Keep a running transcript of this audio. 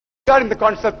regarding the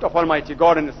concept of Almighty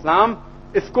God in Islam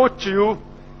is quote to you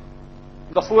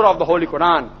the surah of the Holy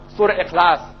Quran, Surah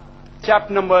Ikhlas,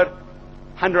 chapter number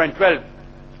 112,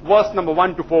 verse number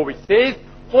 1 to 4, which says,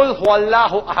 Qul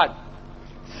huwallahu ahad.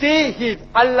 Say He is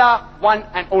Allah, one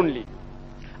and only.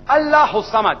 Allahu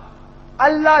Samad.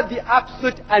 Allah the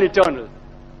absolute and eternal.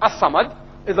 As-Samad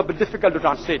is a bit difficult to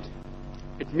translate.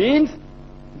 It means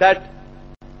that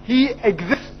He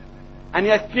exists and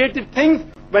He has created things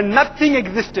when nothing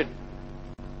existed.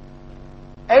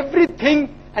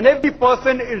 Everything and every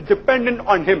person is dependent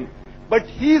on Him, but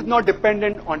He is not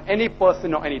dependent on any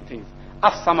person or anything.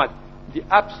 As-Samad, the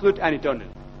absolute and eternal.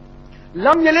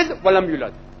 Lam yalid wa lam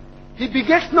yulad. He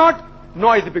begets not,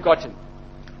 nor is He begotten.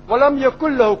 Wa lam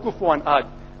yakul lahu kufuwan ahad.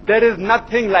 There is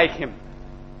nothing like Him.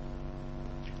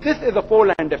 This is a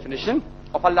four-line definition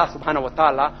of Allah subhanahu wa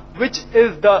ta'ala, which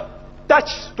is the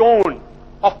touchstone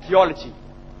of theology.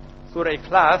 Surah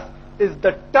Ikhlas is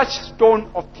the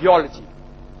touchstone of theology.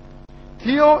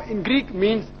 Theo in Greek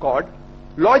means God.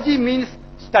 Logy means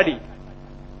study.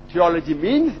 Theology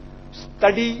means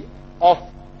study of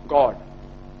God.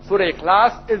 Surah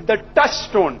Ikhlas is the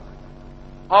touchstone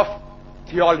of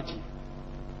theology.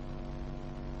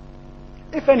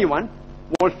 If anyone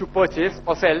wants to purchase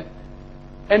or sell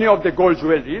any of the gold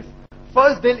jewelries,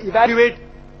 first they'll evaluate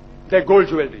their gold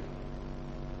jewelry.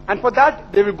 And for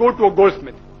that, they will go to a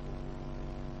goldsmith.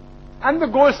 And the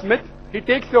goldsmith, he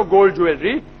takes your gold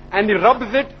jewelry and he rubs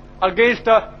it against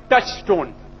a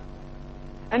touchstone.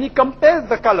 And he compares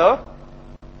the color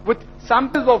with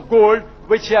samples of gold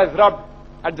which he has rubbed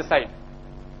at the side.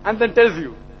 And then tells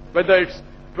you whether it's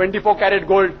 24 karat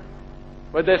gold,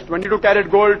 whether it's 22 karat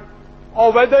gold,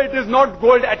 or whether it is not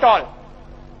gold at all.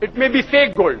 It may be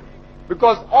fake gold,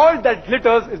 because all that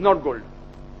glitters is not gold.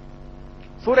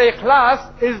 Surah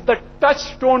Ikhlas is the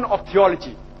touchstone of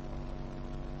theology.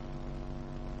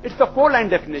 It's a four-line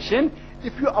definition.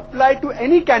 If you apply to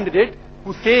any candidate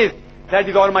who says that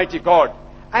is Almighty God,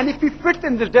 and if he fits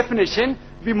in this definition,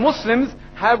 we Muslims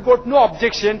have got no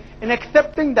objection in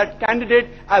accepting that candidate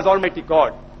as Almighty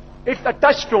God. It's a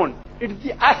touchstone. It's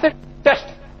the acid test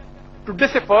to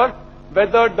decipher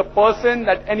whether the person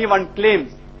that anyone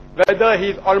claims, whether he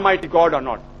is Almighty God or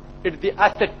not. It's the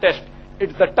acid test.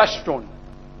 It's the touchstone.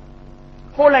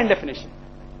 Four-line definition.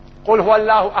 Qul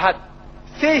huwallahu ahad.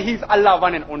 Say He is Allah,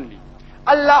 one and only.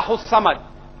 Allahu Samad.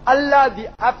 Allah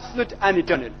the absolute and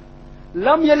eternal.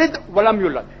 Lam yalid wa lam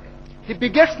yulad. He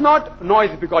begets not, nor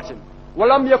is begotten. Wa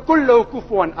lam yakul lahu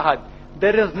kufuwan ahad.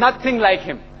 There is nothing like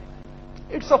Him.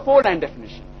 It's a four-line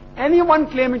definition. Anyone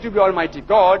claiming to be Almighty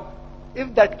God,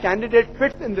 if that candidate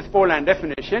fits in this four-line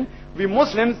definition, we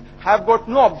Muslims have got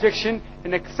no objection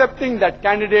in accepting that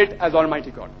candidate as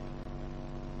Almighty God.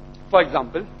 For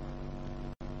example,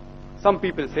 some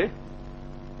people say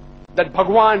that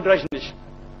Bhagwan Rajnish,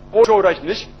 Osho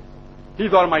Rajnish, he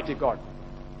is Almighty God.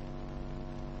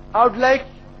 I would like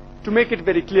to make it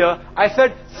very clear. I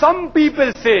said some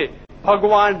people say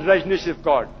Bhagwan Rajnish is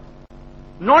God.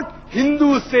 Not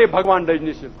Hindus say Bhagwan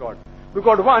Rajnish is God.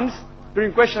 Because once,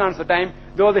 during question answer time,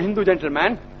 there was a Hindu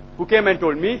gentleman who came and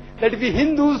told me that we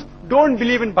Hindus don't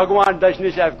believe in Bhagwan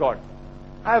Rajnish as God.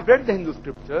 I have read the Hindu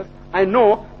scriptures. I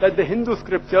know that the Hindu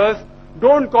scriptures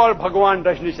don't call Bhagwan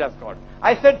Rajnish as God.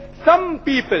 I said some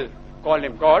people call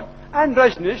Him God, and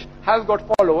Rajnish has got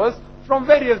followers from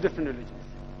various different religions.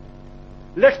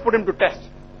 Let's put him to test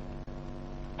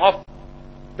of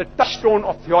the touchstone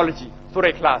of theology,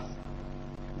 Surah Ikhlas.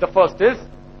 The first is,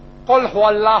 Qul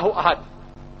huwallahu ahad.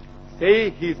 Say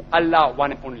He is Allah,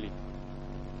 one and only.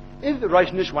 Is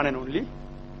Rajnish one and only?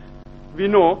 We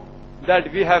know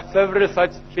that we have several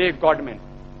such fake godmen,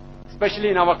 especially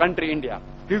in our country, India.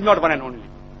 He is not one and only.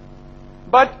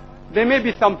 But there may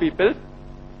be some people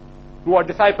who are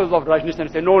disciples of Rajnish and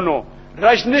say, no,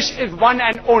 Rajnish is one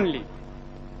and only.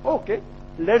 Okay,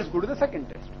 let's go to the second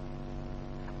test.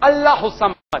 Allahu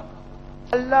Samad.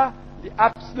 Allah, the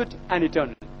absolute and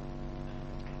eternal.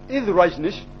 Is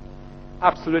Rajnish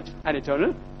absolute and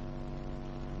eternal?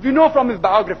 We know from his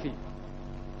biography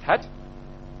that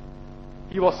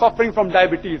he was suffering from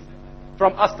diabetes,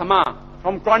 from asthma,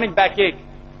 from chronic backache,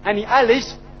 and he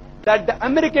alleged that the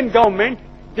American government,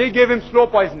 they gave him slow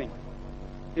poisoning.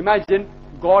 Imagine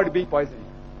God being poisoned.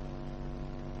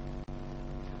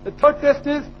 The third test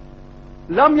is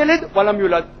Lam yalid wa lam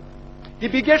yulad. He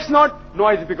begets not,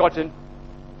 nor is he begotten.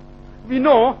 We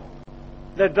know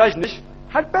that Rajnish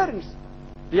had parents.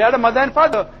 He had a mother and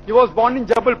father. He was born in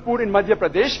Jabalpur in Madhya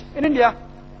Pradesh in India.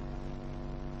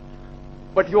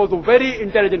 But he was a very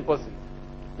intelligent person.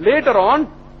 Later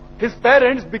on, his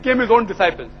parents became his own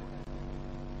disciples.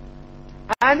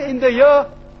 And in the year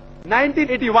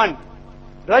 1981,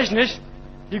 Rajneesh,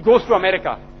 he goes to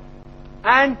America.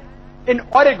 And in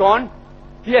Oregon,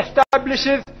 he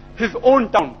establishes his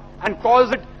own town and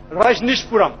calls it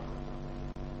Rajneeshpuram.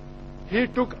 He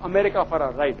took America for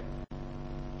a ride.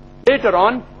 Later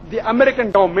on, the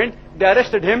American government, they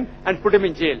arrested him and put him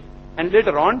in jail. And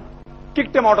later on,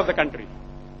 kicked him out of the country.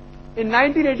 In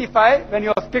 1985, when he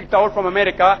was kicked out from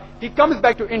America, he comes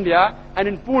back to India, and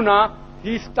in Pune,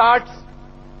 he starts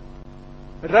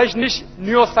Rajneesh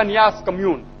Neo-Sannyas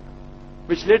Commune,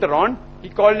 which later on, he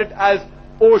called it as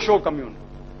Osho Commune.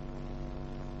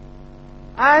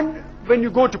 And when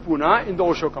you go to Pune, in the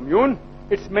Osho Commune,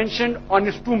 it's mentioned on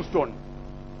his tombstone.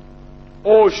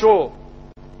 Osho,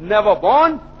 never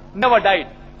born, never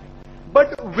died,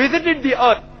 but visited the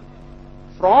earth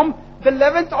from the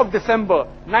 11th of December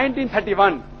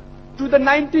 1931 to the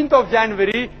 19th of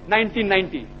January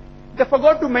 1990. They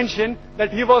forgot to mention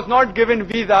that he was not given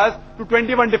visas to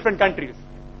 21 different countries.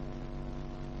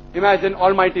 Imagine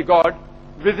Almighty God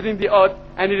visiting the earth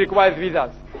and he requires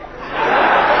visas.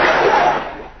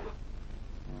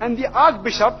 And the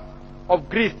Archbishop of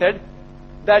Greece said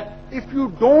that if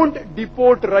you don't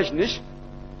deport Rajneesh,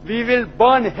 we will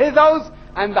burn his house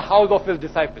and the house of his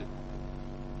disciple.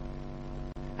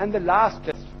 And the last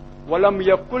test, وَلَمْ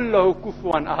يَكُلْ لَهُ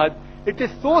كُفُوًا أَحَدٍ. It is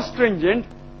so stringent,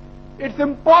 it's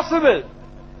impossible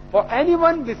for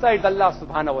anyone besides Allah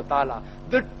subhanahu wa ta'ala,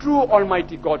 the true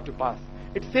Almighty God, to pass.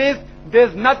 It says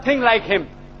there's nothing like him.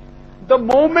 The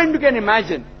moment you can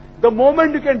imagine, the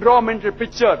moment you can draw a mental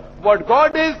picture what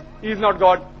God is, he is not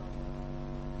God.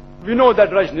 We know that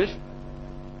Rajneesh,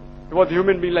 he was a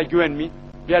human being like you and me.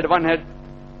 He had one head,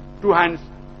 two hands,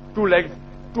 two legs,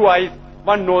 two eyes,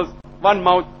 one nose, one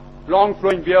mouth, long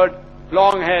flowing beard,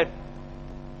 long hair.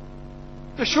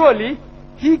 So surely,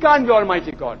 he can't be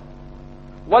Almighty God.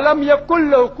 وَلَمْ يَكُلْ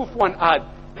لَهُ كُفُوًا أَحَدٍ.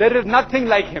 There is nothing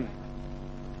like him.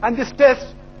 And this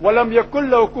test, وَلَمْ يَكُلْ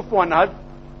لَهُ كُفُوًا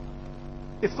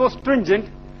أَحَدٍ, is so stringent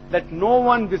that no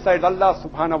one besides Allah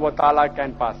subhanahu wa ta'ala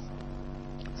can pass.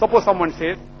 Suppose someone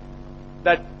says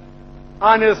that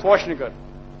Arnold Schwarzenegger.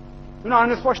 You know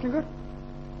Arnold Schwarzenegger?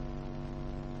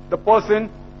 The person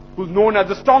who's known as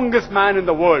the strongest man in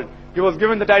the world. He was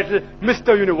given the title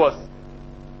Mr. Universe.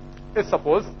 If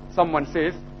suppose someone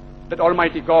says that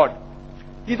Almighty God,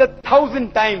 he's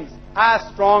 1,000 times as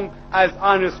strong as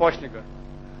Arnold Schwarzenegger.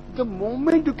 The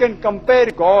moment you can compare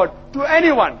God to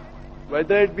anyone,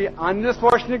 whether it be Arnold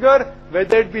Schwarzenegger,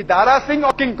 whether it be Dara Singh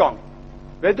or King Kong,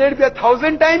 whether it be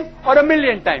 1,000 times or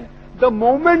 1,000,000 times, the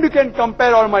moment you can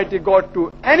compare Almighty God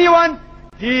to anyone,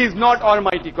 he is not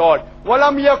Almighty God.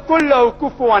 وَلَمْ يَكُلْ لَهُ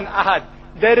كُفُوًا أَحَدٍ.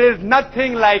 There is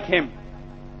nothing like him.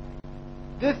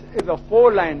 This is a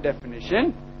 4-line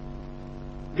definition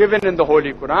given in the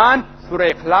Holy Quran, Surah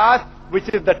Ikhlas, which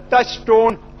is the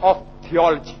touchstone of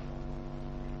theology.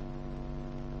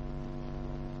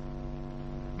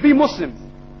 We Muslims,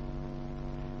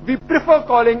 we prefer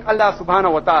calling Allah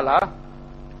subhanahu wa ta'ala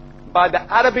by the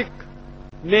Arabic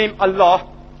name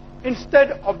Allah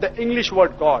instead of the English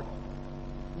word God.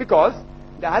 Because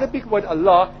the Arabic word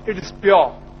Allah, it is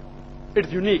pure, it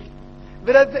is unique.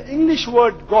 Whereas the English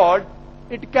word God,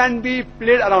 it can be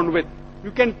played around with.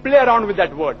 You can play around with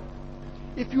that word.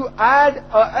 If you add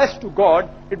a S to God,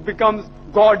 it becomes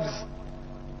gods,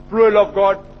 plural of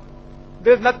God.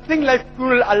 There's nothing like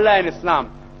plural Allah in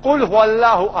Islam. Qul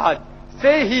huwallahu ahad.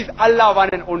 Say He's Allah, one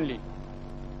and only.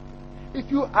 If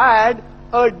you add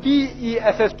a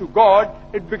D-E-S-S to God,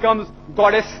 it becomes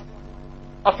goddess,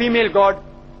 a female God.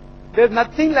 There's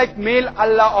nothing like male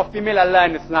Allah or female Allah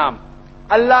in Islam.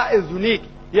 Allah is unique.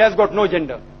 He has got no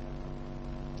gender.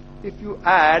 If you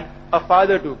add a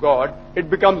father to God, it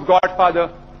becomes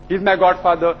Godfather. He's my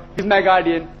Godfather. He's my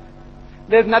guardian.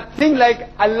 There's nothing like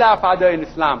Allah Father in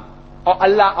Islam or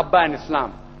Allah Abba in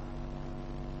Islam.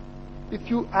 If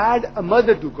you add a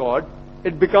mother to God,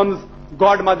 it becomes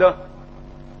Godmother.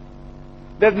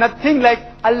 There's nothing like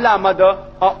Allah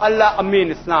Mother or Allah Ammi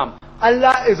in Islam.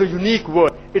 Allah is a unique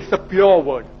word. It's a pure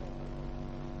word.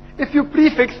 If you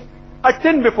prefix a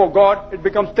tin before God, it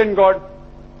becomes tin God.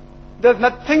 There's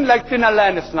nothing like tin Allah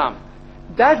in Islam.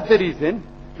 That's the reason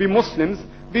we Muslims,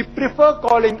 we prefer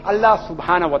calling Allah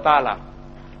subhanahu wa ta'ala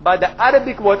by the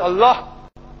Arabic word Allah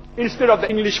instead of the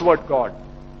English word God.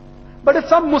 But if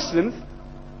some Muslims,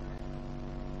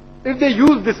 if they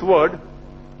use this word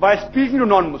by speaking to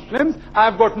non-Muslims, I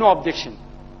have got no objection.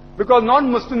 Because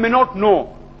non-Muslims may not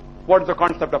know what is the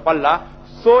concept of Allah.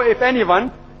 So if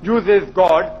anyone uses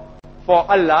God for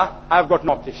Allah, I have got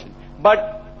no objection.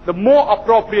 But the more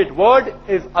appropriate word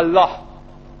is Allah.